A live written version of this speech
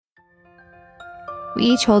We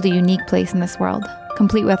each hold a unique place in this world,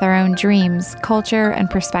 complete with our own dreams, culture, and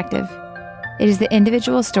perspective. It is the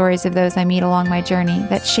individual stories of those I meet along my journey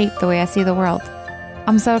that shape the way I see the world.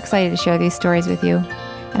 I'm so excited to share these stories with you,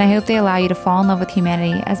 and I hope they allow you to fall in love with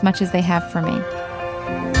humanity as much as they have for me.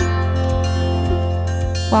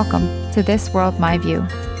 Welcome to This World, My View.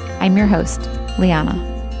 I'm your host, Liana.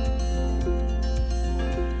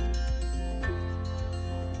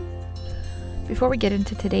 Before we get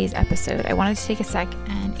into today's episode, I wanted to take a sec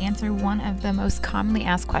and answer one of the most commonly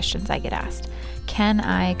asked questions I get asked. Can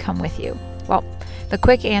I come with you? Well, the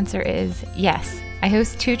quick answer is yes. I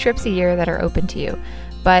host 2 trips a year that are open to you,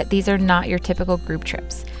 but these are not your typical group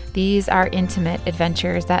trips. These are intimate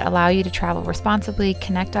adventures that allow you to travel responsibly,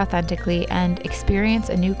 connect authentically, and experience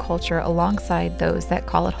a new culture alongside those that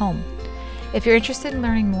call it home. If you're interested in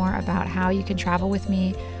learning more about how you can travel with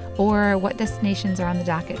me or what destinations are on the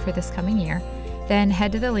docket for this coming year, then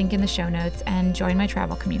head to the link in the show notes and join my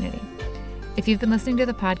travel community. If you've been listening to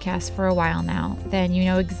the podcast for a while now, then you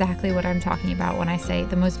know exactly what I'm talking about when I say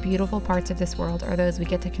the most beautiful parts of this world are those we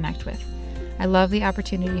get to connect with. I love the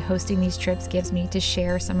opportunity hosting these trips gives me to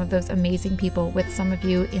share some of those amazing people with some of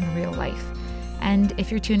you in real life. And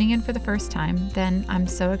if you're tuning in for the first time, then I'm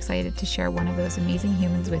so excited to share one of those amazing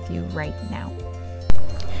humans with you right now.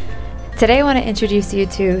 Today I want to introduce you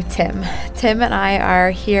to Tim. Tim and I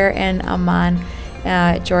are here in Amman,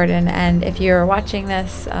 Jordan, and if you're watching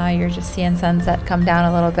this, you're just seeing sunset come down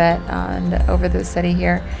a little bit and over the city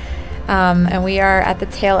here. And we are at the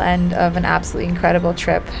tail end of an absolutely incredible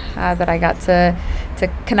trip that I got to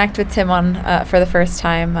connect with Tim on for the first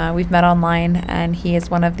time. We've met online, and he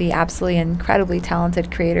is one of the absolutely incredibly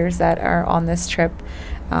talented creators that are on this trip.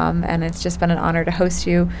 And it's just been an honor to host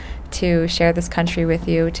you, to share this country with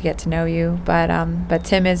you, to get to know you. But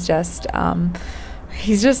Tim is just,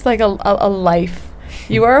 he's just like a life.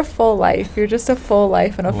 You are a full life. You're just a full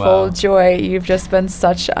life and a full joy. You've just been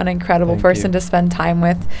such an incredible person to spend time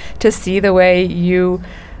with, to see the way you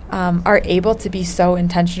are able to be so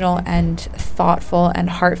intentional and thoughtful and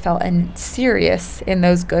heartfelt and serious in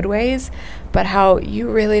those good ways, but how you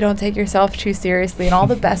really don't take yourself too seriously in all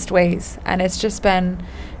the best ways. And it's just been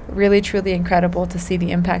really, truly incredible to see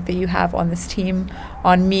the impact that you have on this team,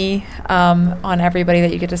 on me, on everybody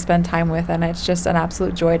that you get to spend time with. And it's just an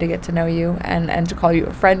absolute joy to get to know you and to call you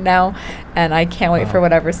a friend now. And I can't wait for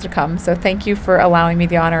whatever's to come. So thank you for allowing me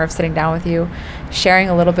the honor of sitting down with you, sharing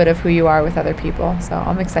a little bit of who you are with other people. So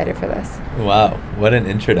I'm excited for this. Wow, what an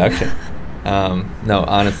introduction. No,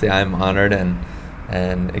 honestly, I'm honored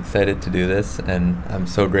and excited to do this. And I'm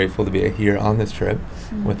so grateful to be here on this trip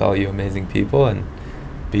with all you amazing people and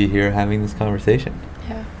be here having this conversation.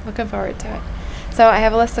 Yeah, looking forward to it. So I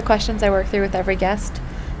have a list of questions I work through with every guest.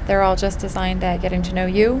 They're all just designed at getting to know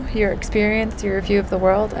you, your experience, your view of the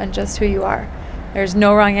world, and just who you are. There's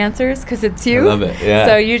no wrong answers because it's you. I love it, yeah.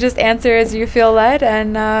 So you just answer as you feel led,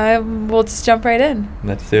 and we'll just jump right in.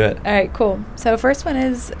 Let's do it. All right, cool. So first one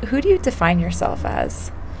is, who do you define yourself as?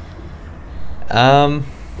 Oh,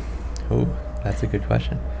 that's a good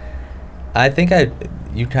question. I think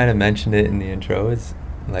you kind of mentioned it in the intro. Is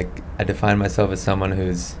like I define myself as someone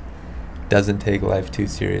who's doesn't take life too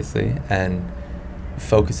seriously and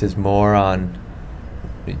focuses more on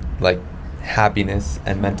like happiness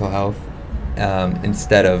and mental health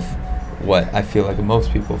instead of what I feel like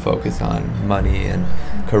most people focus on, money and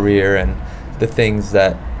career and the things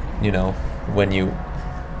that, you know, when you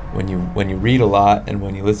read a lot and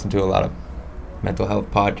when you listen to a lot of mental health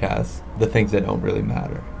podcasts, the things that don't really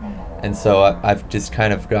matter. And so I've just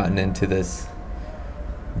kind of gotten into this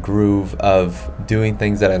groove of doing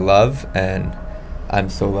things that I love, and I'm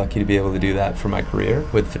so lucky to be able to do that for my career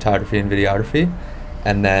with photography and videography,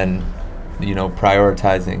 and then, you know,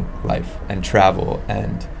 prioritizing life and travel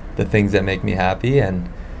and the things that make me happy, and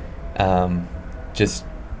just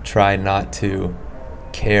try not to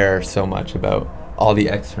care so much about all the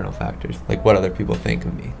external factors, like what other people think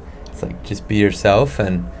of me. It's like just be yourself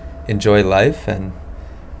and enjoy life, and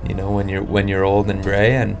you know, when you're old and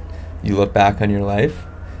gray and you look back on your life,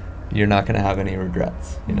 you're not going to have any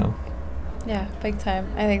regrets, you know? Yeah, big time.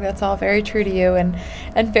 I think that's all very true to you and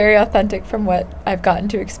very authentic from what I've gotten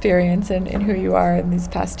to experience in who you are in these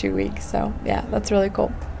past 2 weeks. So yeah, that's really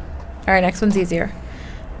cool. All right, next one's easier.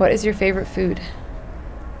 What is your favorite food?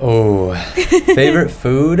 Oh, favorite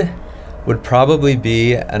food would probably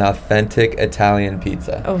be an authentic Italian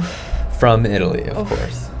pizza. Oh. From Italy, of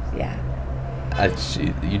course. Yeah.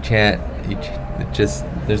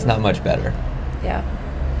 There's not much better. Yeah.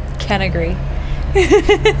 Can agree.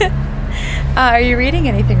 Are you reading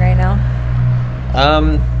anything right now?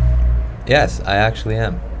 Yes, I actually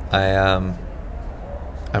am.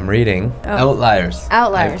 I'm reading Oh. Outliers.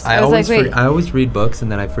 Outliers. I I was always like, wait. I always read books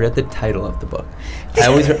and then I forget the title of the book.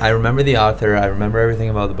 I remember the author, I remember everything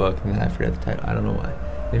about the book, and then I forget the title. I don't know why.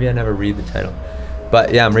 Maybe I never read the title.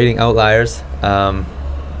 But yeah, I'm reading Outliers,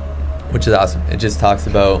 which is awesome. It just talks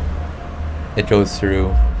about, it goes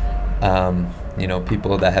through,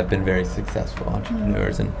 people that have been very successful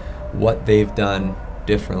entrepreneurs and what they've done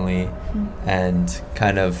differently, and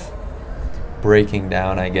kind of breaking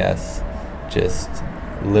down, I guess, just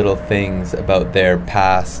little things about their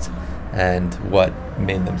past and what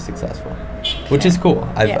made them successful, which is cool.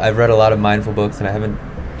 I've read a lot of mindful books, and I haven't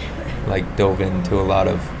dove into a lot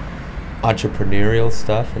of entrepreneurial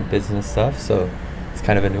stuff and business stuff, so it's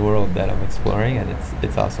kind of a new world that I'm exploring, and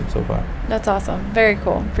it's awesome so far. That's awesome. Very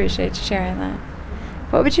cool. Appreciate you sharing that.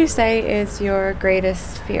 What would you say is your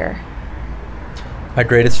greatest fear? My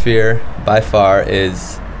greatest fear by far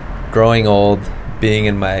is growing old, being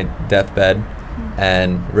in my deathbed,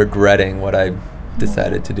 and regretting what I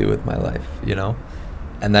decided to do with my life,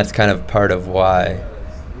 And that's kind of part of what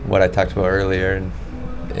I talked about earlier, and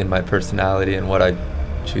in my personality and what I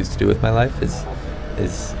choose to do with my life is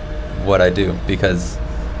what I do, because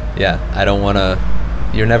I don't want to,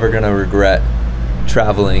 you're never going to regret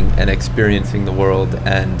traveling and experiencing the world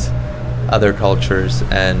and other cultures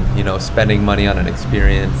and, spending money on an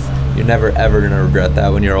experience. You're never ever going to regret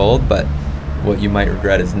that when you're old, but what you might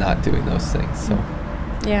regret is not doing those things. So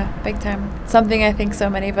yeah, big time. Something I think so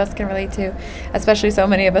many of us can relate to, especially so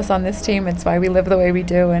many of us on this team. It's why we live the way we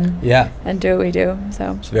do and do what we do.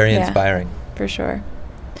 So it's very inspiring. For sure.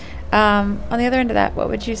 On the other end of that, what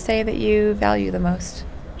would you say that you value the most?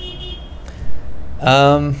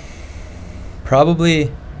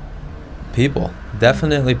 Probably people.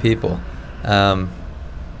 Definitely people.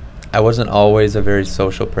 I wasn't always a very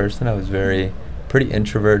social person. I was pretty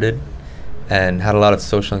introverted and had a lot of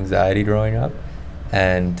social anxiety growing up.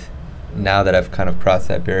 And now that I've kind of crossed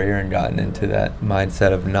that barrier and gotten into that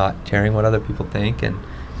mindset of not caring what other people think and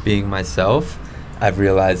being myself, I've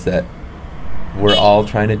realized that we're all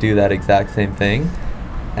trying to do that exact same thing.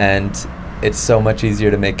 And it's so much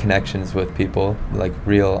easier to make connections with people, like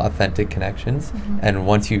real, authentic connections. Mm-hmm. And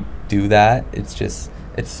once you do that, it's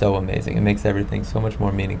so amazing. It makes everything so much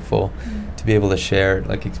more meaningful to be able to share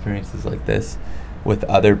experiences like this with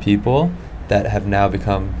other people that have now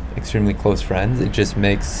become extremely close friends. It just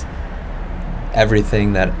makes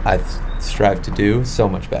everything that I strive to do so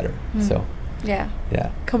much better. So yeah,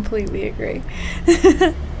 completely agree.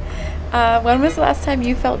 When was the last time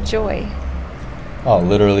you felt joy? Oh,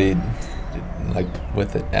 literally,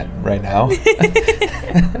 with it right now.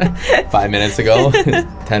 5 minutes ago,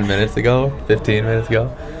 10 minutes ago, 15 minutes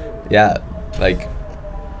ago. Yeah,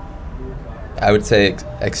 I would say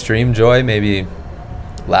extreme joy maybe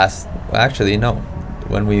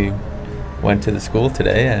when we went to the school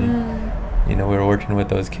today and we were working with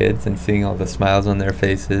those kids and seeing all the smiles on their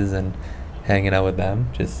faces and hanging out with them,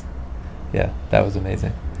 that was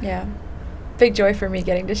amazing. Yeah, big joy for me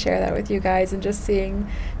getting to share that with you guys and just seeing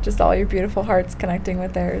all your beautiful hearts connecting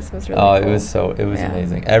with theirs was really cool. It was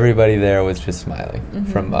amazing. Everybody there was just smiling,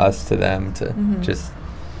 from us to them to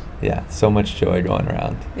so much joy going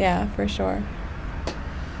around. Yeah, for sure.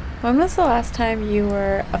 When was the last time you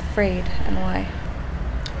were afraid, and why?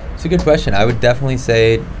 It's a good question. I would definitely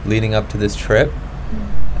say leading up to this trip,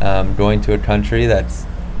 going to a country that's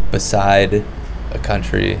beside a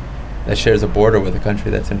country that shares a border with a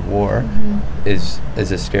country that's in war is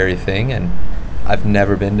a scary thing. And I've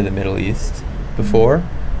never been to the Middle East before,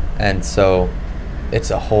 and so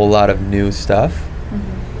it's a whole lot of new stuff.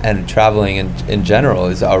 And traveling in general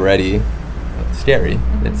is already scary.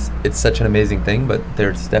 It's such an amazing thing, but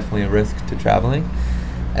there's definitely a risk to traveling,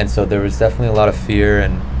 and so there was definitely a lot of fear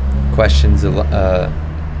and questions to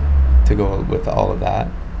go with all of that.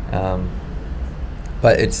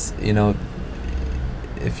 But it's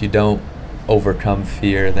if you don't overcome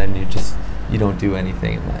fear, then you don't do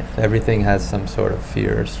anything in life. Everything has some sort of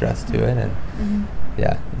fear or stress to it, and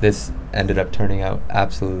this ended up turning out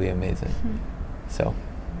absolutely amazing. So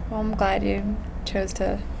well, I'm glad you chose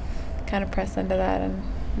to kind of press into that and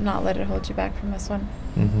not let it hold you back from this one.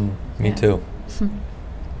 Me too.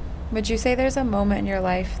 Would you say there's a moment in your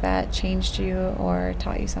life that changed you or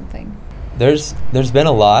taught you something? There's been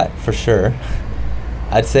a lot, for sure.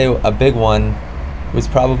 I'd say a big one was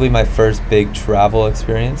probably my first big travel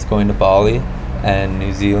experience, going to Bali and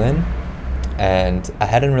New Zealand. And I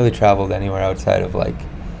hadn't really traveled anywhere outside of I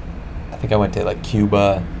think I went to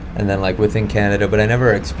Cuba and then within Canada, but I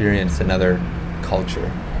never experienced another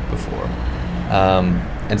culture before.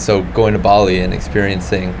 And so going to Bali and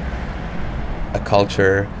experiencing a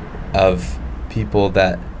culture of people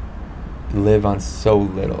that live on so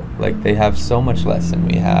little. Like, they have so much less than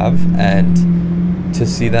we have, and to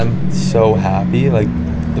see them so happy, like,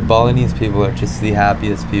 the Balinese people are just the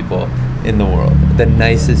happiest people in the world, the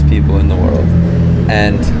nicest people in the world.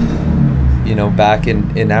 And, you know, back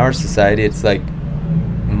in our society, it's like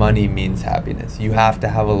money means happiness. You have to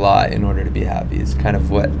have a lot in order to be happy. It's kind of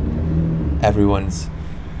what everyone's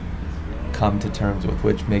come to terms with,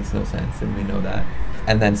 which makes no sense, and we know that.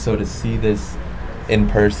 And then so to see this in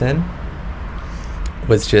person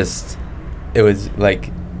was just, it was like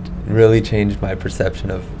really changed my perception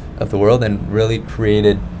of the world, and really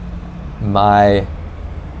created my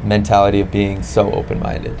mentality of being so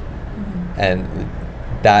open-minded. And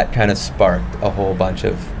that kind of sparked a whole bunch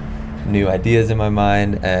of new ideas in my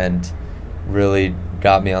mind, and really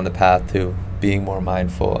got me on the path to being more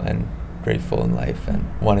mindful and grateful in life, and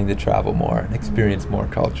wanting to travel more and experience more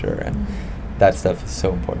culture, and that stuff is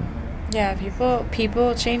so important. Yeah,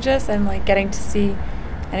 people change us, and like getting to see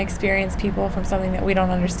and experience people from something that we don't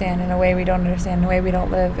understand, in a way we don't understand, in a way we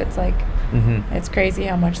don't live. It's like, it's crazy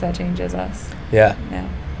how much that changes us. Yeah. Yeah,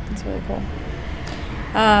 it's really cool.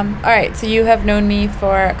 All right, so you have known me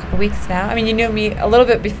for a couple weeks now. I mean, you knew me a little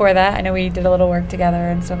bit before that. I know we did a little work together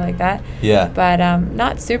and stuff like that. Yeah. But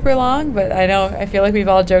not super long, but I feel like we've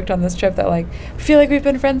all joked on this trip that, like, we feel like we've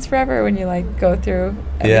been friends forever when you, like, go through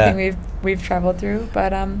everything we've traveled through.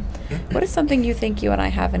 But what is something you think you and I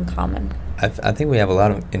have in common? I think we have a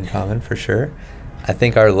lot in common, for sure. I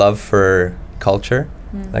think our love for culture,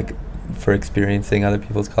 like for experiencing other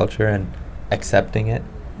people's culture and accepting it,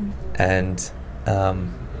 and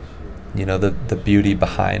you know, the beauty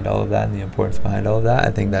behind all of that and the importance behind all of that. I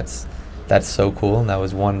think that's so cool, and that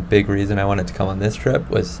was one big reason I wanted to come on this trip.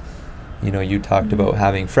 Was, you know, you talked about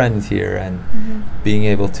having friends here and being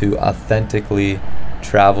able to authentically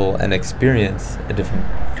travel and experience a different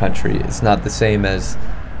country. It's not the same as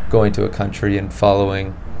going to a country and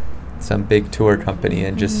following some big tour company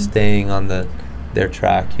and just staying on their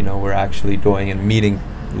track. You know, we're actually going and meeting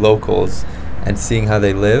locals and seeing how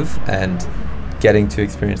they live and getting to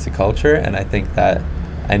experience the culture. And I think that,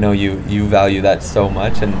 I know you value that so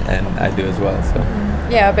much, and I do as well. So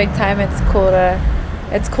yeah, big time. It's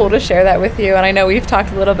cool to share that with you. And I know we've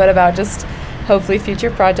talked a little bit about just hopefully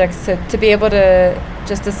future projects to be able to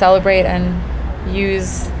just to celebrate and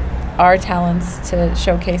use our talents to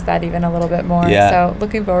showcase that even a little bit more. So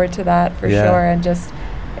looking forward to that for sure. And just,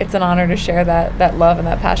 it's an honor to share that love and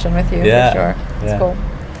that passion with you for sure. It's cool.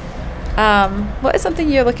 What is something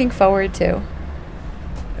you're looking forward to?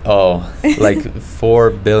 Oh, like 4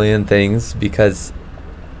 billion things, because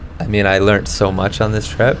I mean, I learned so much on this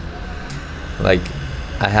trip. Like,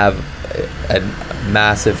 I have a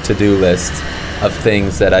massive to-do list of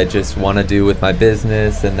things that I just want to do with my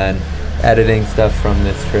business, and then editing stuff from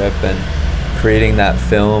this trip and creating that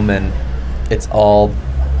film, and it's all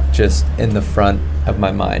just in the front of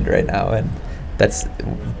my mind right now. And that's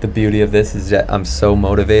the beauty of this, is that I'm so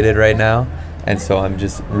motivated right now, and so I'm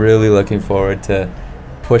just really looking forward to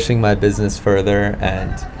pushing my business further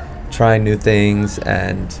and trying new things,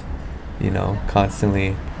 and, you know,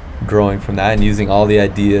 constantly growing from that, and using all the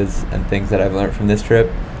ideas and things that I've learned from this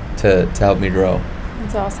trip to help me grow.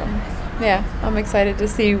 That's awesome. Yeah, I'm excited to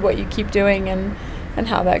see what you keep doing and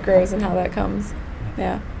how that grows and how that comes.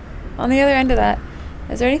 Yeah. On the other end of that,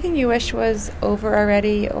 is there anything you wish was over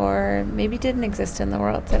already, or maybe didn't exist in the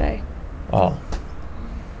world today? Oh.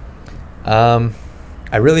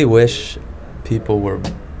 I really wish people were,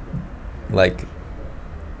 like,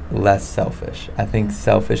 less selfish. I think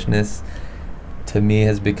selfishness, to me,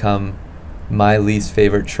 has become my least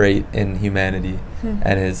favorite trait in humanity,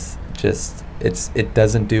 and is just, it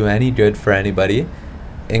doesn't do any good for anybody,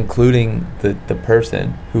 including the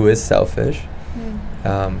person who is selfish.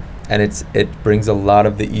 And it brings a lot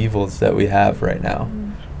of the evils that we have right now.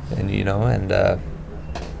 And, you know, and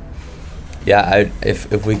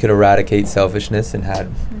if we could eradicate selfishness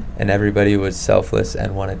and everybody was selfless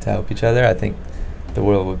and wanted to help each other, I think the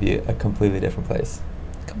world would be a completely different place.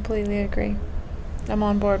 Completely agree. I'm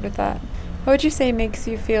on board with that. What would you say makes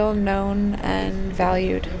you feel known and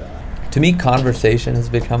valued? To me, conversation has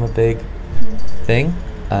become a big thing.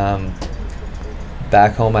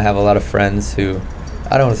 Back home, I have a lot of friends who,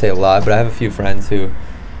 I don't want to say a lot, but I have a few friends who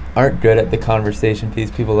aren't good at the conversation piece.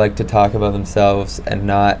 People like to talk about themselves and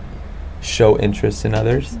not show interest in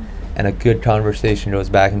others. And a good conversation goes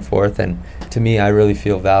back and forth. And to me, I really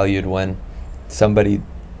feel valued when somebody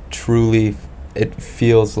truly, it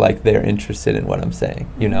feels like they're interested in what I'm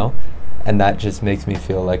saying, you know? And that just makes me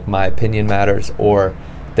feel like my opinion matters, or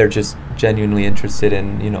they're just genuinely interested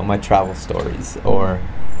in, you know, my travel stories, or,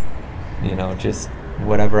 you know, just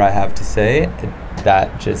whatever I have to say.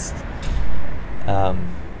 That just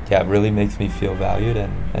yeah, really makes me feel valued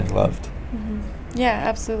and loved. Yeah,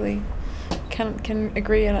 absolutely. Can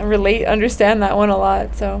agree and relate, understand that one a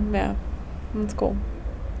lot. So yeah, that's cool.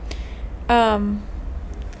 All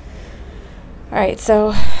right,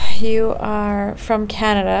 so you are from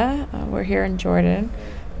Canada. We're here in Jordan.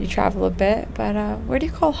 You travel a bit, but where do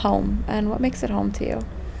you call home, and what makes it home to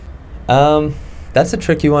you? That's a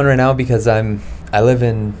tricky one right now because I live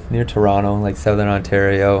near Toronto, like Southern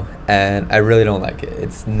Ontario, and I really don't like it.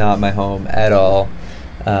 It's not my home at all.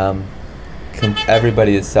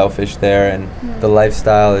 Everybody is selfish there, and the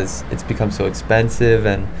lifestyle it's become so expensive,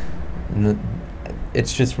 and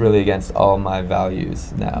it's just really against all my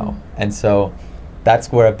values now. And so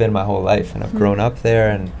that's where I've been my whole life, and I've grown up there,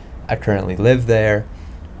 and I currently live there,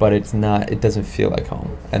 but it doesn't feel like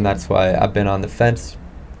home. And that's why I've been on the fence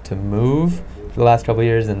to move for the last couple of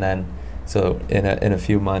years, and then so in a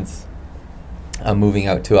few months I'm moving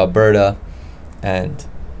out to Alberta and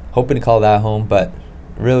hoping to call that home, but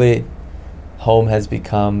really home has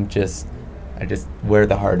become just where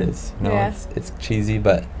the heart is. It's cheesy,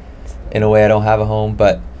 but in a way I don't have a home,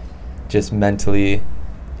 but just mentally,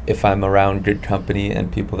 if I'm around good company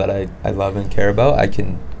and people that I love and care about, I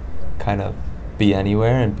can kind of be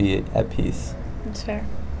anywhere and be at peace. That's fair.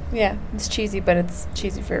 Yeah, it's cheesy, but it's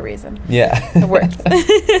cheesy for a reason. Yeah. It works.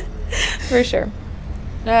 For sure.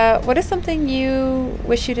 What is something you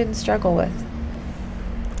wish you didn't struggle with?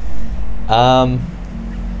 A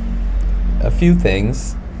few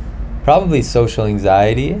things. Probably social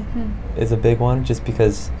anxiety is a big one, just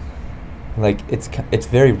because like it's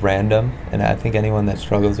very random, and I think anyone that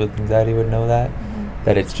struggles with anxiety would know that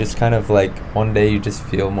it's just kind of like one day you just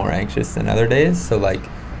feel more anxious than other days. So like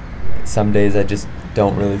some days I just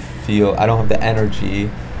don't really feel, I don't have the energy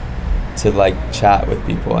to like chat with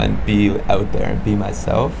people and be out there and be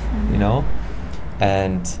myself, you know,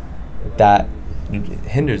 and that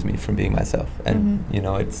hinders me from being myself. And you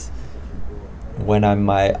know, it's when I'm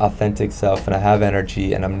my authentic self and I have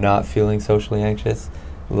energy and I'm not feeling socially anxious,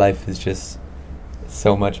 life is just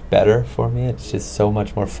so much better for me. It's just so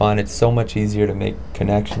much more fun. It's so much easier to make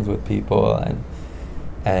connections with people,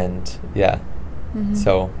 and yeah.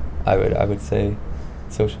 So I would say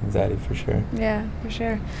social anxiety for sure. Yeah, for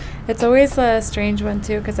sure. It's always a strange one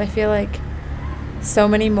too, because I feel like so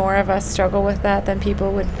many more of us struggle with that than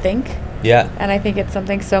people would think. Yeah. And I think it's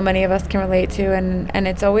something so many of us can relate to, and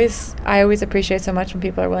it's always, I always appreciate so much when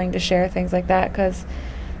people are willing to share things like that, because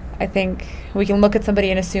I think we can look at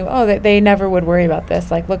somebody and assume, oh, they never would worry about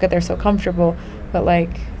this. Like, look at, they're so comfortable. But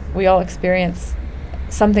like, we all experience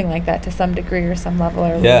something like that to some degree or some level,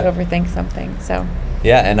 or we overthink something. So.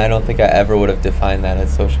 Yeah, and I don't think I ever would have defined that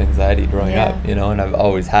as social anxiety growing up, you know, and I've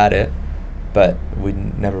always had it, but we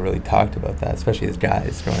never really talked about that, especially as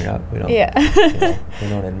guys growing up. We don't, you know, we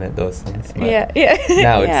don't admit those things. But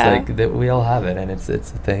now it's like that we all have it, and it's a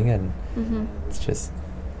thing, and it's just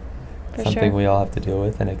for something we all have to deal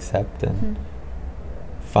with and accept and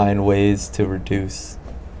find ways to reduce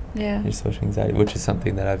your social anxiety, which is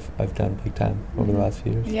something that I've done big time over the last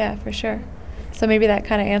few years. Yeah, for sure. So maybe that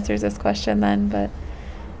kind of answers this question then, but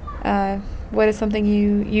what is something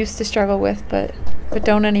you used to struggle with but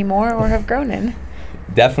don't anymore or have grown in?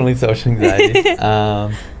 Definitely social anxiety.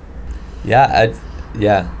 I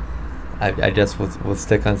just will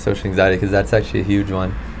stick on social anxiety because that's actually a huge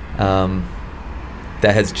one.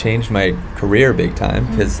 That has changed my career big time,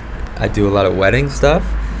 because I do a lot of wedding stuff,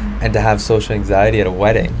 and to have social anxiety at a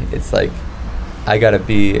wedding, it's like I gotta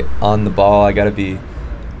be on the ball, I gotta be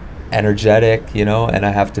energetic, you know, and I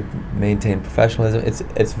have to maintain professionalism.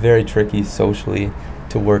 It's very tricky socially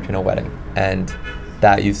to work in a wedding, and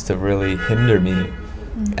that used to really hinder me.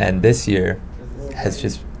 And this year has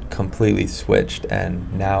just completely switched,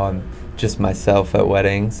 and now I'm just myself at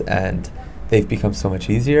weddings, and they've become so much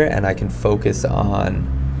easier, and I can focus on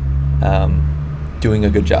doing a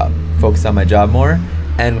good job, focus on my job more,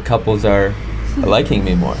 and couples are liking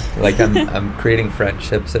me more. Like I'm creating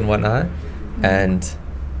friendships and whatnot, and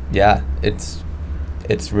yeah, it's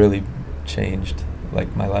really changed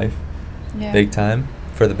like my life big time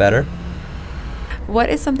for the better. What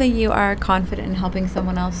is something you are confident in helping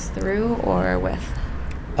someone else through or with?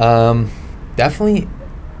 Definitely,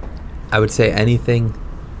 I would say anything.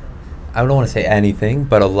 I don't want to say anything,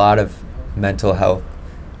 but a lot of mental health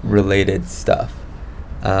related stuff.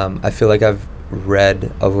 I feel like I've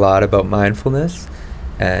read a lot about mindfulness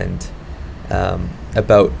and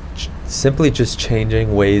about simply just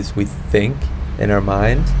changing ways we think in our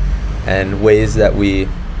mind, and ways that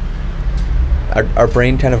our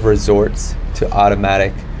brain kind of resorts to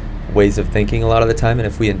automatic ways of thinking a lot of the time, and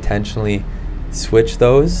if we intentionally switch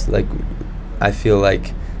those, like I feel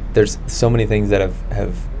like there's so many things that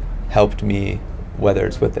have helped me, whether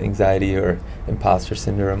it's with anxiety or imposter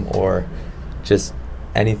syndrome or just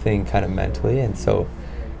anything kind of mentally. And so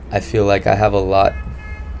I feel like I have a lot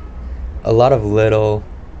of little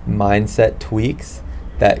mindset tweaks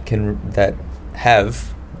that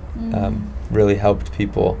have really helped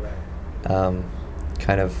people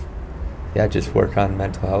just work on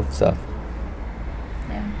mental health stuff.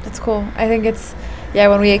 Yeah, that's cool. I think it's,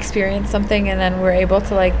 when we experience something and then we're able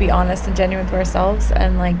to like be honest and genuine with ourselves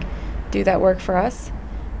and like do that work for us,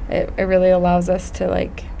 it really allows us to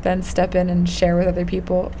like then step in and share with other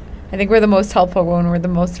people. I think we're the most helpful when we're the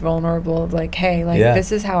most vulnerable, like, hey, like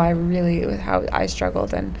this is how I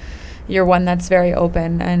struggled, and you're one that's very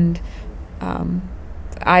open, and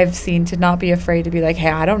I've seen to not be afraid to be like,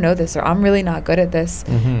 hey, I don't know this, or I'm really not good at this,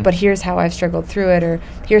 but here's how I've struggled through it, or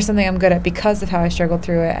here's something I'm good at because of how I struggled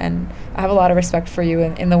through it. And I have a lot of respect for you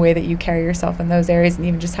in the way that you carry yourself in those areas, and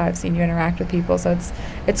even just how I've seen you interact with people. So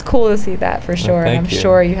it's cool to see that for sure. And I'm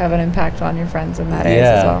sure you have an impact on your friends in that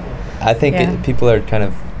area as well. I think people are kind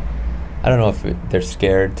of, I don't know if they're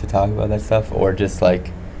scared to talk about that stuff, or just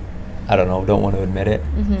like, I don't know, don't want to admit it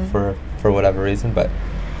for whatever reason, but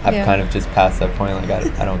I've kind of just passed that point. Like,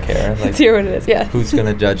 I don't care. Like, hear what it is. Yeah. Who's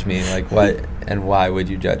gonna judge me? Like, what and why would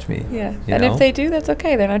you judge me? Yeah. You and know? if they do, that's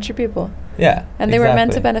okay. They're not your people. Yeah. And they were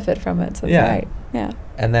meant to benefit from it. So it's all right. Yeah.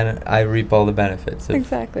 And then I reap all the benefits of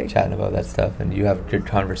chatting about that stuff. And you have good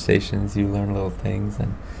conversations. You learn little things,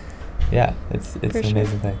 and it's an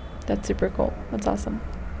amazing thing. That's super cool. That's awesome.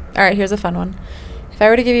 All right, here's a fun one. If I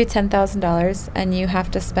were to give you $10,000 and you have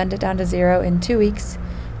to spend it down to zero in 2 weeks,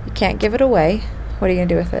 you can't give it away. What are you gonna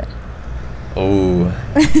do with it? Oh,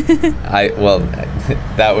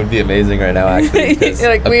 that would be amazing right now, actually. Because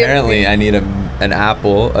like apparently I need an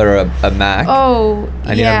Apple or a Mac. Oh,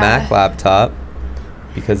 I need a Mac laptop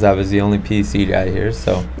because I was the only PC guy here.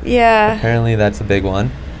 So apparently that's a big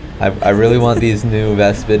one. I really want these new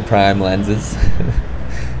Vespid Prime lenses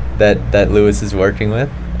that Lewis is working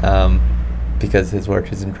with, because his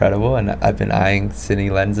work is incredible, and I've been eyeing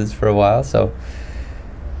Cine lenses for a while. So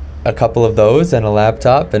a couple of those and a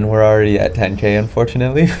laptop, and we're already at 10K,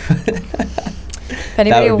 unfortunately.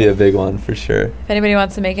 That would be a big one for sure. If anybody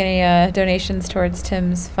wants to make any donations towards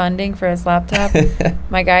Tim's funding for his laptop,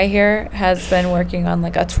 my guy here has been working on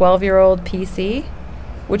like a 12-year-old PC,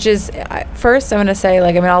 which is, first I'm going to say,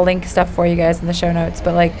 like, I'll link stuff for you guys in the show notes,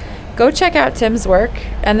 but like, go check out Tim's work,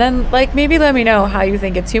 and then like maybe let me know how you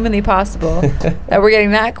think it's humanly possible that we're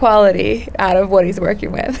getting that quality out of what he's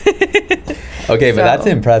working with. Okay, but that's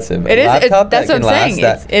impressive. It is. Laptop that's that what I'm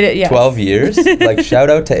can saying. Last 12 years. Like, shout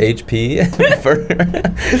out to HP for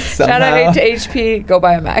shout out to HP. Go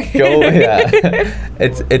buy a Mac.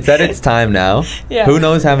 It's at its time now. Yeah. Who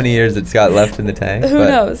knows how many years it's got left in the tank? Who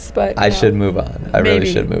knows? But I should move on. I really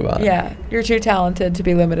should move on. Yeah, you're too talented to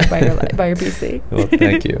be limited by your by your PC. Well,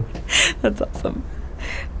 thank you. That's awesome.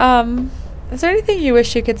 Is there anything you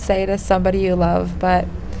wish you could say to somebody you love, but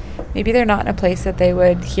maybe they're not in a place that they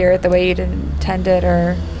would hear it the way you'd intend it,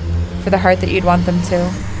 or for the heart that you'd want them to?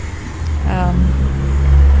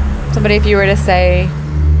 Somebody, if you were to say,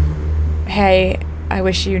 hey, I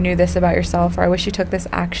wish you knew this about yourself, or I wish you took this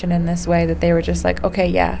action in this way, that they were just like,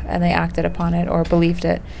 okay, and they acted upon it or believed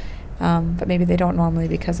it, but maybe they don't normally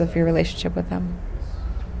because of your relationship with them.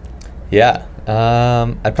 Yeah.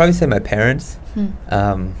 I'd probably say my parents.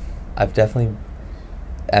 I've definitely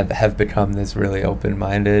have become this really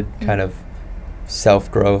open-minded kind of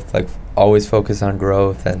self-growth, like always focus on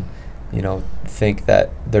growth, and think that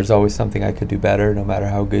there's always something I could do better no matter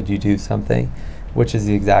how good you do something, which is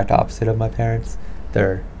the exact opposite of my parents.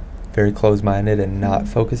 They're very closed-minded and not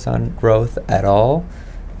focused on growth at all.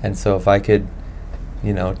 And so if I could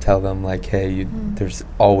tell them like, hey, there's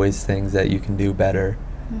always things that you can do better,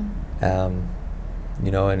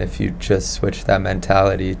 and if you just switch that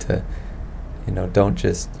mentality to don't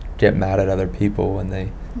just get mad at other people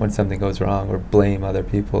when something goes wrong, or blame other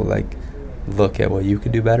people, like look at what you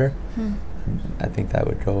could do better. I think that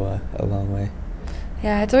would go a long way.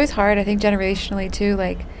 Yeah, it's always hard, I think, generationally too,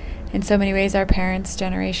 like in so many ways our parents'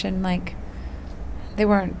 generation, like they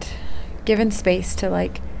weren't given space to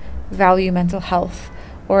like value mental health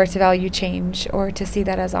or to value change or to see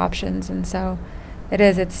that as options. And so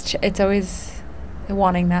it's always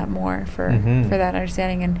wanting that more for that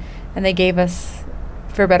understanding, and they gave us,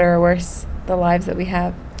 for better or worse, the lives that we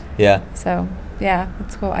have. Yeah. So yeah,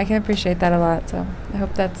 that's cool. I can appreciate that a lot. So I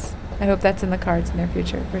hope that's in the cards in their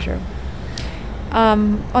future for sure.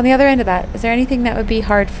 On the other end of that, is there anything that would be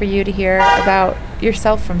hard for you to hear about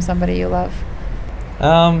yourself from somebody you love?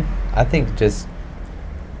 I think just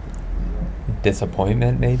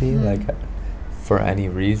disappointment, maybe, like for any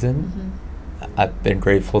reason. I've been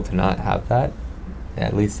grateful to not have that,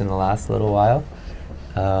 at least in the last little while.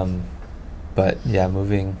 But yeah,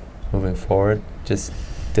 moving forward, just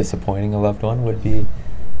disappointing a loved one would be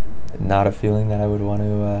not a feeling that I would want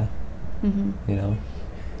to, you know,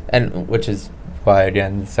 and which is why,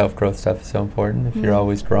 again, self-growth stuff is so important. If you're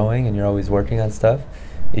always growing and you're always working on stuff,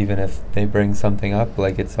 even if they bring something up,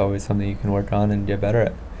 like, it's always something you can work on and get better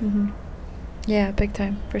at. Yeah, big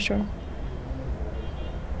time, for sure.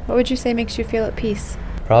 What would you say makes you feel at peace?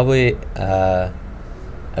 Probably a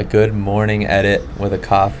good morning edit with a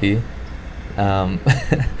coffee.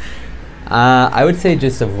 I would say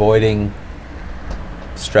just avoiding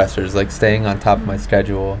stressors, like staying on top of my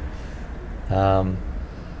schedule,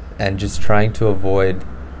 and just trying to avoid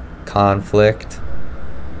conflict.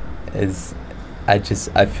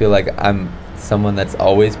 I feel like I'm someone that's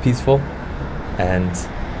always peaceful, and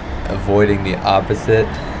avoiding the opposite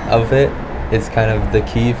of it is kind of the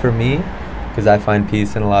key for me, because I find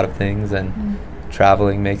peace in a lot of things, and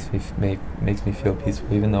traveling makes me feel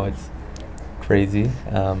peaceful, even though it's crazy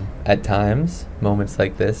at times, moments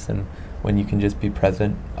like this, and when you can just be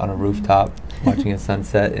present on a rooftop watching a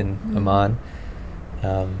sunset in Amman,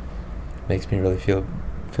 makes me really feel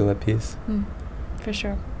at peace. For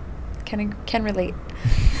sure. Can relate.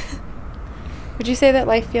 Would you say that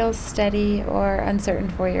life feels steady or uncertain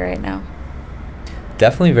for you right now?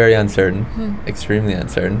 Definitely very uncertain, extremely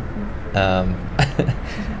uncertain.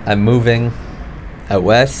 I'm moving out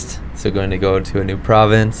west, so going to go to a new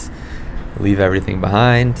province, leave everything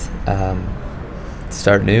behind,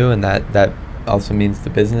 start new, and that also means the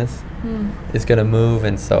business is going to move,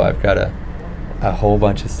 and so I've got a whole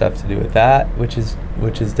bunch of stuff to do with that, which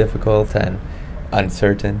is difficult and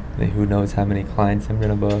uncertain. Who knows how many clients I'm going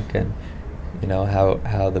to book, and you know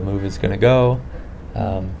how the move is going to go,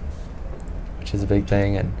 which is a big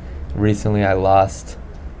thing. And recently I lost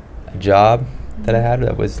a job that I had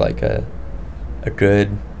that was like a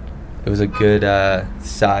good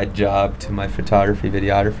side job to my photography,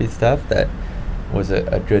 videography stuff that was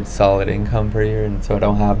a good solid income per year, and so I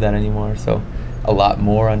don't have that anymore, so a lot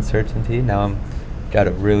more uncertainty. Now I'm got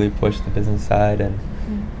to really push the business side, and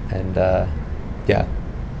yeah,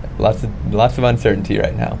 lots of uncertainty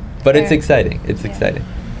right now, but fair. It's exciting. Exciting.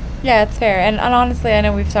 Yeah, it's fair. And honestly, I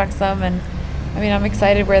know we've talked some, and I mean, I'm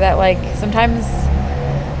excited where that, like, sometimes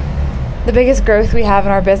the biggest growth we have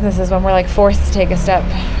in our business is when we're like forced to take a step,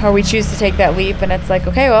 or we choose to take that leap, and it's like,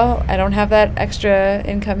 okay, well, I don't have that extra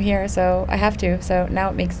income here, so I have to. So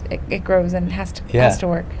now it grows and has to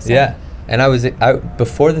work. So. Yeah. And I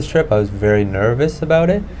before this trip, I was very nervous about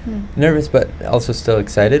it. Nervous, but also still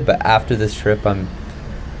excited. But after this trip, I'm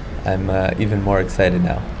even more excited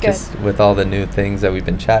now. Good. Just with all the new things that we've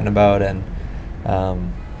been chatting about, and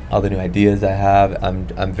all the new ideas I have,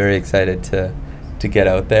 I'm very excited to get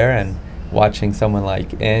out there. And watching someone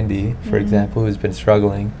like Andy, for example, who's been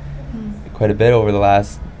struggling quite a bit over the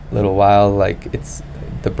last little while, like, it's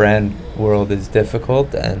the brand world is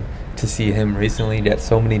difficult, and to see him recently get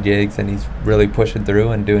so many gigs, and he's really pushing through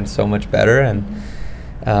and doing so much better, and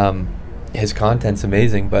his content's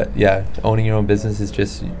amazing. But yeah, owning your own business is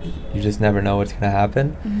just, you just never know what's going to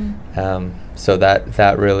happen. So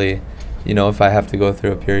that really, you know, if I have to go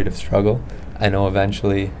through a period of struggle, I know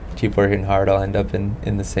eventually, keep working hard, I'll end up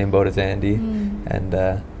in the same boat as Andy, and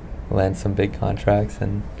land some big contracts.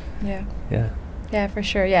 And yeah, for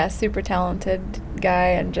sure. Yeah, super talented guy,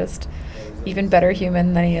 and just even better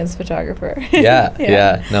human than he is photographer.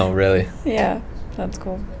 Yeah, no, really. Yeah, that's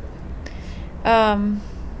cool. All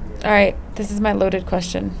right, this is my loaded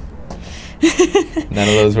question. None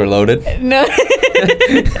of those were loaded? No.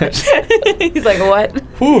 He's like, what?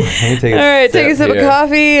 Whew, let me take take a sip of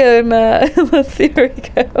coffee, and let's see where we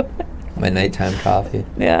go. My nighttime coffee.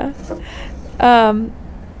 Yeah.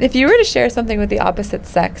 If you were to share something with the opposite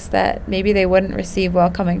sex that maybe they wouldn't receive well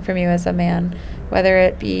coming from you as a man, whether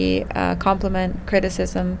it be compliment,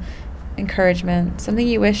 criticism, encouragement, something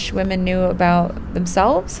you wish women knew about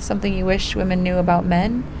themselves, something you wish women knew about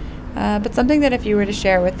men, but something that if you were to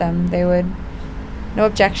share with them, they would, no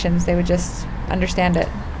objections, they would just understand it.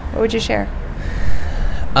 What would you share?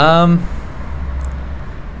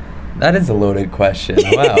 That is a loaded question.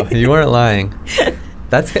 Wow, you weren't lying.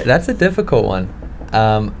 That's a difficult one.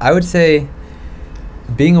 I would say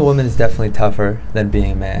being a woman is definitely tougher than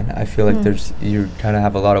being a man. I feel like you kind of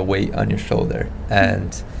have a lot of weight on your shoulder,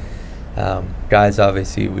 and guys,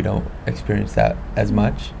 obviously, we don't experience that as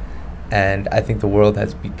much. And I think the world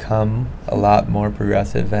has become a lot more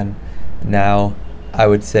progressive, and now I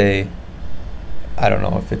would say, I don't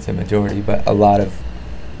know if it's a majority, but a lot of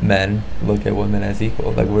men look at women as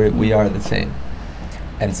equal. Like we are the same.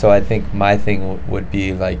 And so I think my thing would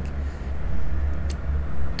be like,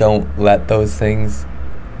 don't let those things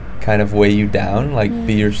kind of weigh you down. Like,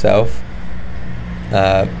 be yourself,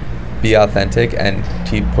 be authentic, and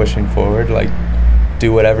keep pushing forward. Like,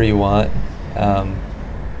 do whatever you want,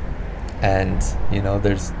 and you know,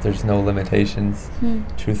 there's no limitations.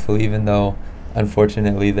 Truthfully, even though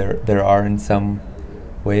unfortunately there are in some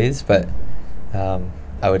ways, but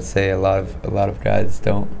I would say a lot of guys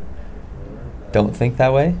don't think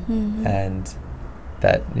that way, and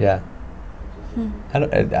that I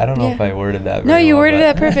don't know if I worded that. No, very you well, worded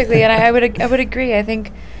but that perfectly, and I would agree. I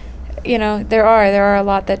think, you know, there are a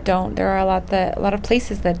lot that don't. There are a lot of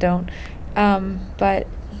places that don't. But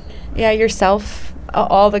yeah, yourself,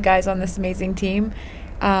 all the guys on this amazing team,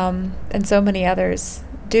 and so many others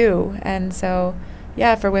do. And so,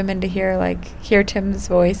 yeah, for women to hear Tim's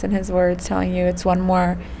voice and his words telling you it's one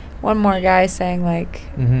more guy saying like,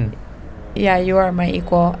 yeah, you are my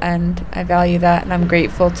equal, and I value that, and I'm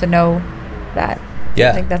grateful to know that.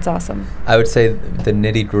 Yeah, I think that's awesome. I would say the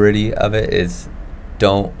nitty-gritty of it is,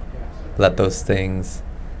 don't let those things,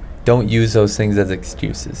 don't use those things as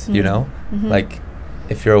excuses, you know? Like,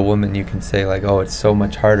 if you're a woman, you can say like, oh, it's so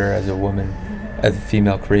much harder as a woman, as a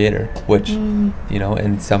female creator, which, you know,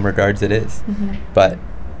 in some regards it is. But,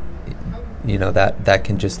 you know, that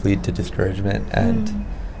can just lead to discouragement and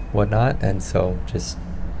whatnot. And so just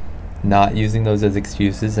not using those as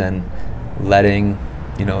excuses, and letting,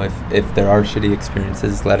 you know, if there are shitty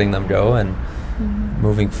experiences, letting them go, and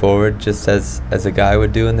moving forward just as a guy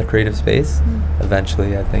would do in the creative space.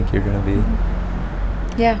 Eventually, I think you're going to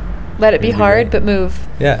be... Yeah. Let it be hard, but move.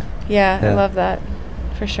 Yeah. I love that,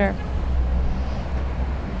 for sure.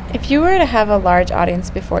 If you were to have a large audience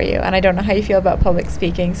before you, and I don't know how you feel about public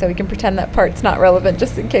speaking, so we can pretend that part's not relevant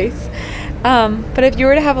just in case. But if you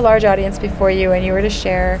were to have a large audience before you and you were to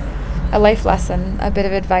share a life lesson, a bit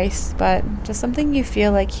of advice, but just something you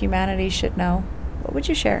feel like humanity should know, what would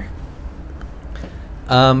you share?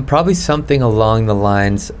 Probably something along the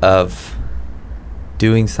lines of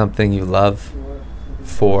doing something you love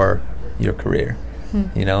for your career.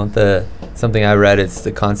 You know, something I read is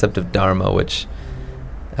the concept of dharma, which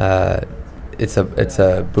it's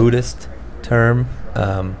a Buddhist term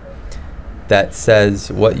that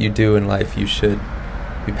says what you do in life, you should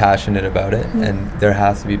be passionate about it, and there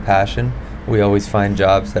has to be passion. We always find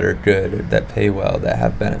jobs that are good, or that pay well, that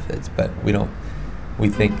have benefits, but we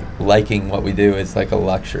think liking what we do is like a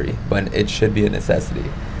luxury when it should be a necessity.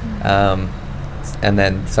 And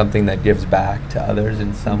then something that gives back to others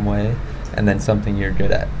in some way, and then something you're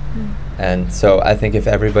good at. And so I think if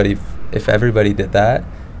everybody did that,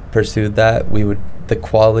 pursued that, the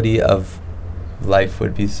quality of life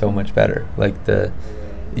would be so much better. Like,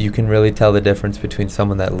 you can really tell the difference between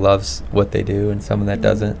someone that loves what they do and someone that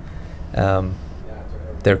doesn't.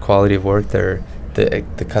 Their quality of work,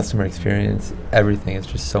 the customer experience, everything is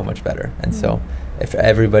just so much better. And so if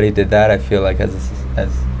everybody did that, I feel like as a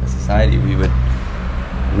society, we would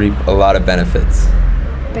reap a lot of benefits.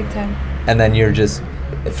 Big time. And then you're just,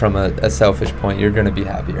 from a selfish point, you're going to be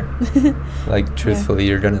happier. Like, truthfully,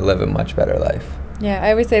 you're going to live a much better life. Yeah,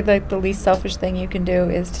 I always say like the least selfish thing you can do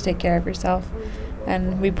is to take care of yourself.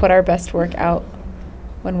 And we put our best work out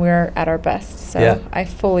when we're at our best. So I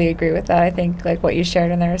fully agree with that. I think like what you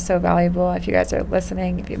shared in there is so valuable. If you guys are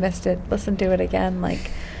listening, if you missed it, listen to it again.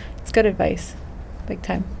 Like, it's good advice. Big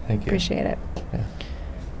time. Thank you. Appreciate it. Yeah.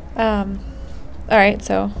 All right,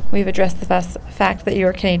 so we've addressed the fact that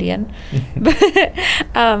you're Canadian. But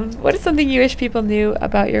what is something you wish people knew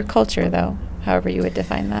about your culture, though, however you would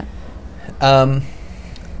define that?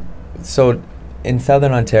 So in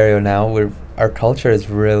Southern Ontario now, our culture is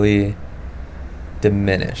really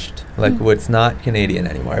diminished. Like, it's not Canadian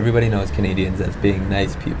anymore. Everybody knows Canadians as being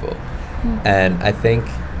nice people. And I think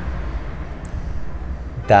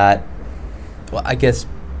that, well, I guess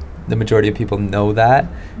the majority of people know that,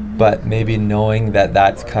 but maybe knowing that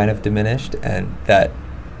that's kind of diminished, and that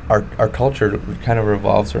our culture kind of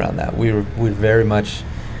revolves around that. We very much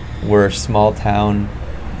were a small town,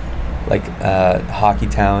 like hockey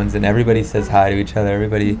towns, and everybody says hi to each other.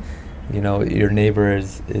 Everybody, you know, your neighbor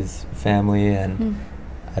is family, and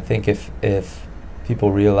I think if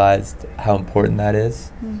people realized how important that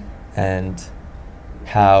is, and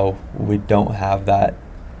how we don't have that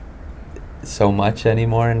so much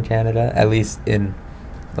anymore in Canada, at least in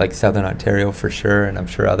like Southern Ontario for sure, and I'm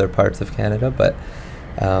sure other parts of Canada, but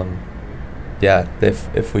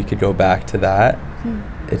if we could go back to that,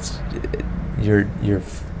 it's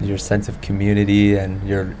your sense of community and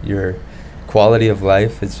your quality of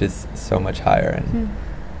life is just so much higher. And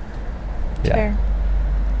Fair.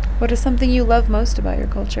 What is something you love most about your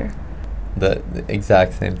culture? the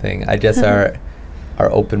exact same thing. I guess our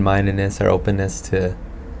open-mindedness, our openness to,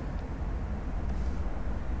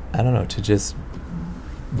 I don't know, to just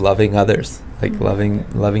loving others, like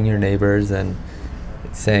loving your neighbors and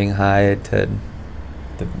saying hi to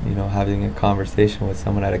having a conversation with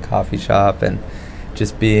someone at a coffee shop and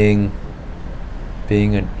just being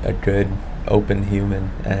a good open human,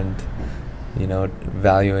 and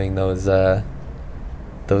valuing those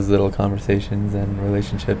little conversations and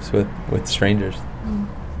relationships with strangers.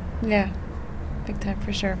 Yeah, big time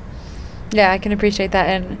for sure. Yeah, I can appreciate that,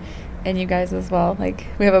 and you guys as well. Like,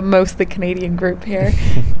 we have a mostly Canadian group here,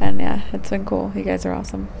 and yeah, it's been cool. You guys are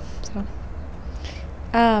awesome. So,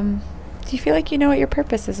 do you feel like you know what your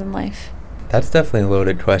purpose is in life? That's definitely a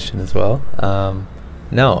loaded question as well.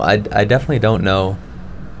 No, I definitely don't know.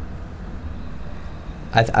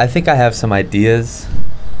 I think I have some ideas,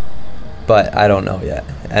 but I don't know yet.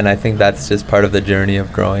 And I think that's just part of the journey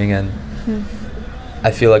of growing, and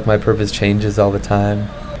I feel like my purpose changes all the time.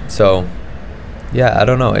 So, yeah, I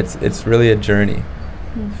don't know. It's really a journey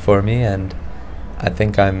for me, and I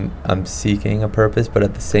think I'm seeking a purpose, but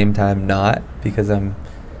at the same time not, because I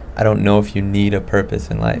don't know if you need a purpose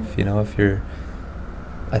in life. If you're,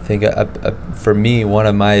 I think for me, one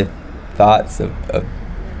of my thoughts of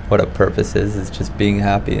what a purpose is just being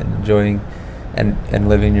happy and enjoying and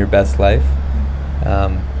living your best life,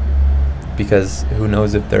 because who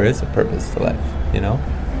knows if there is a purpose to life.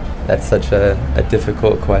 That's such a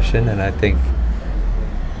difficult question, and I think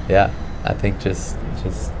just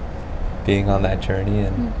being on that journey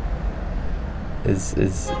and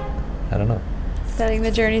is I don't know, Setting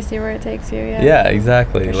the journey, see where it takes you. Yeah,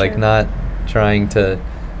 exactly. For like sure. Not trying to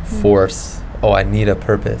force, I need a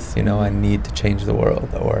purpose, I need to change the world,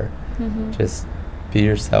 or just be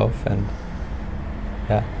yourself, and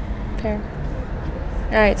yeah. Fair.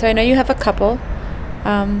 All right, so I know you have a couple,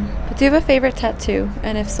 but do you have a favorite tattoo,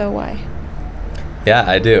 and if so, why? Yeah,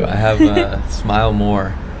 I do. I have Smile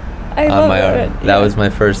More I on love my it. arm. That was my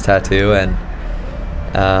first tattoo, and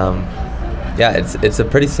it's a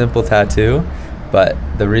pretty simple tattoo, but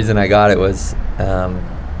the reason I got it was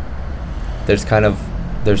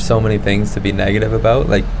there's so many things to be negative about.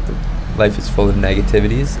 Like, life is full of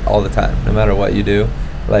negativities all the time. No matter what you do,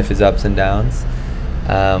 life is ups and downs.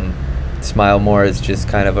 Smile More is just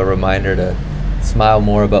kind of a reminder to smile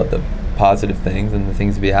more about the positive things and the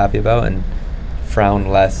things to be happy about, and frown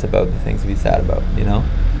less about the things to be sad about.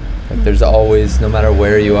 Like, there's always, no matter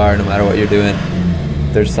where you are, no matter what you're doing,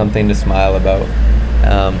 there's something to smile about,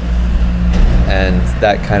 and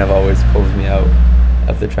that kind of always pulls me out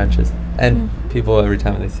of the trenches. And people, every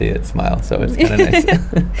time they see it, smile, so it's kind of nice.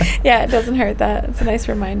 Yeah, it doesn't hurt that. It's a nice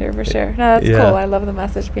reminder for sure. No, that's cool. I love the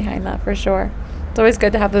message behind that for sure. It's always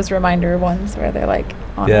good to have those reminder ones where they're like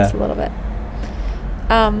honest a little bit.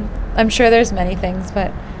 I'm sure there's many things,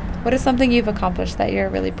 but what is something you've accomplished that you're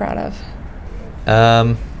really proud of?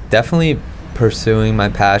 Definitely pursuing my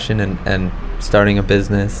passion and starting a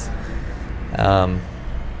business.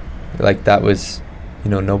 Like, that was,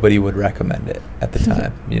 nobody would recommend it at the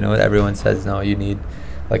time. Everyone says, no, you need,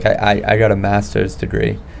 like, I got a master's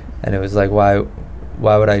degree, and it was like, why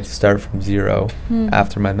would I start from zero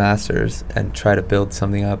after my master's and try to build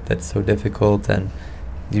something up that's so difficult, and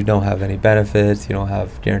you don't have any benefits, you don't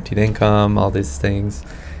have guaranteed income, all these things.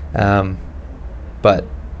 But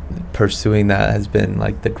pursuing that has been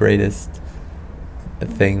like the greatest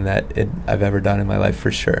thing that I've ever done in my life,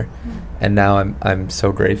 for sure. And now I'm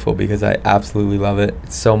so grateful, because I absolutely love it.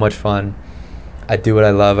 It's so much fun. I do what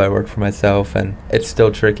I love. I work for myself, and it's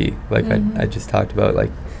still tricky. Like I just talked about,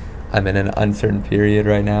 like, I'm in an uncertain period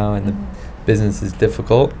right now, and the business is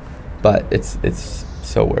difficult, but it's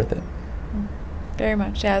so worth it. Very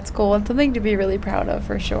much. Yeah, it's cool. It's something to be really proud of,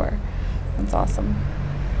 for sure. That's awesome.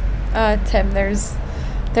 Tim, there's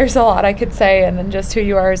a lot I could say, and then just who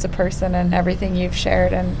you are as a person and everything you've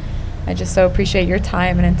shared, and I just so appreciate your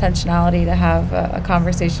time and intentionality to have a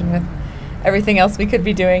conversation with everything else we could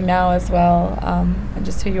be doing now as well, and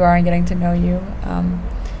just who you are and getting to know you.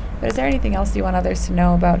 But is there anything else you want others to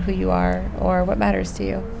know about who you are or what matters to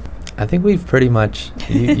you? I think we've pretty much,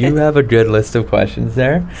 you have a good list of questions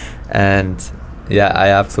there, and yeah, I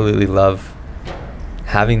absolutely love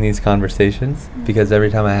having these conversations, because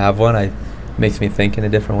every time I have one, it makes me think in a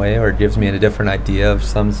different way, or gives me a different idea of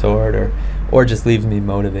some sort, or just leaves me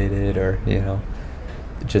motivated, or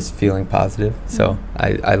just feeling positive. So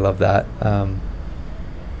I love that.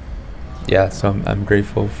 So I'm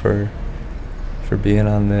grateful for being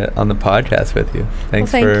on the podcast with you.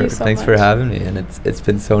 Thanks for having me, and it's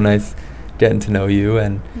been so nice getting to know you,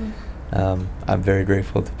 and I'm very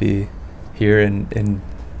grateful to be here in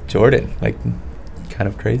Jordan, like kind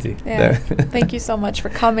of crazy. Yeah. Thank you so much for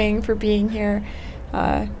coming, for being here.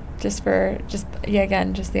 Just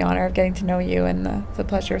the honor of getting to know you and the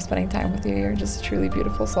pleasure of spending time with you. You're just a truly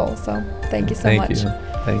beautiful soul. So thank you so much.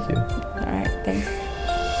 Thank you. All right. Thanks.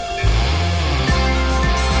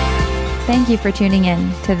 Thank you for tuning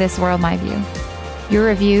in to This World, My View. Your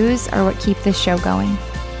reviews are what keep this show going.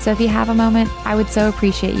 So if you have a moment, I would so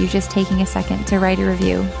appreciate you just taking a second to write a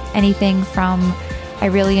review. Anything from I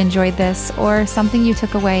really enjoyed this, or something you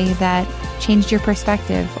took away that changed your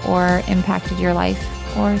perspective or impacted your life,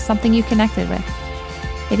 or something you connected with.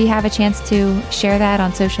 If you have a chance to share that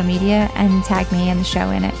on social media and tag me and the show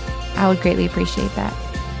in it, I would greatly appreciate that.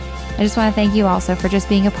 I just want to thank you also for just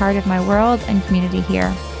being a part of my world and community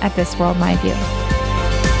here at This World, My View.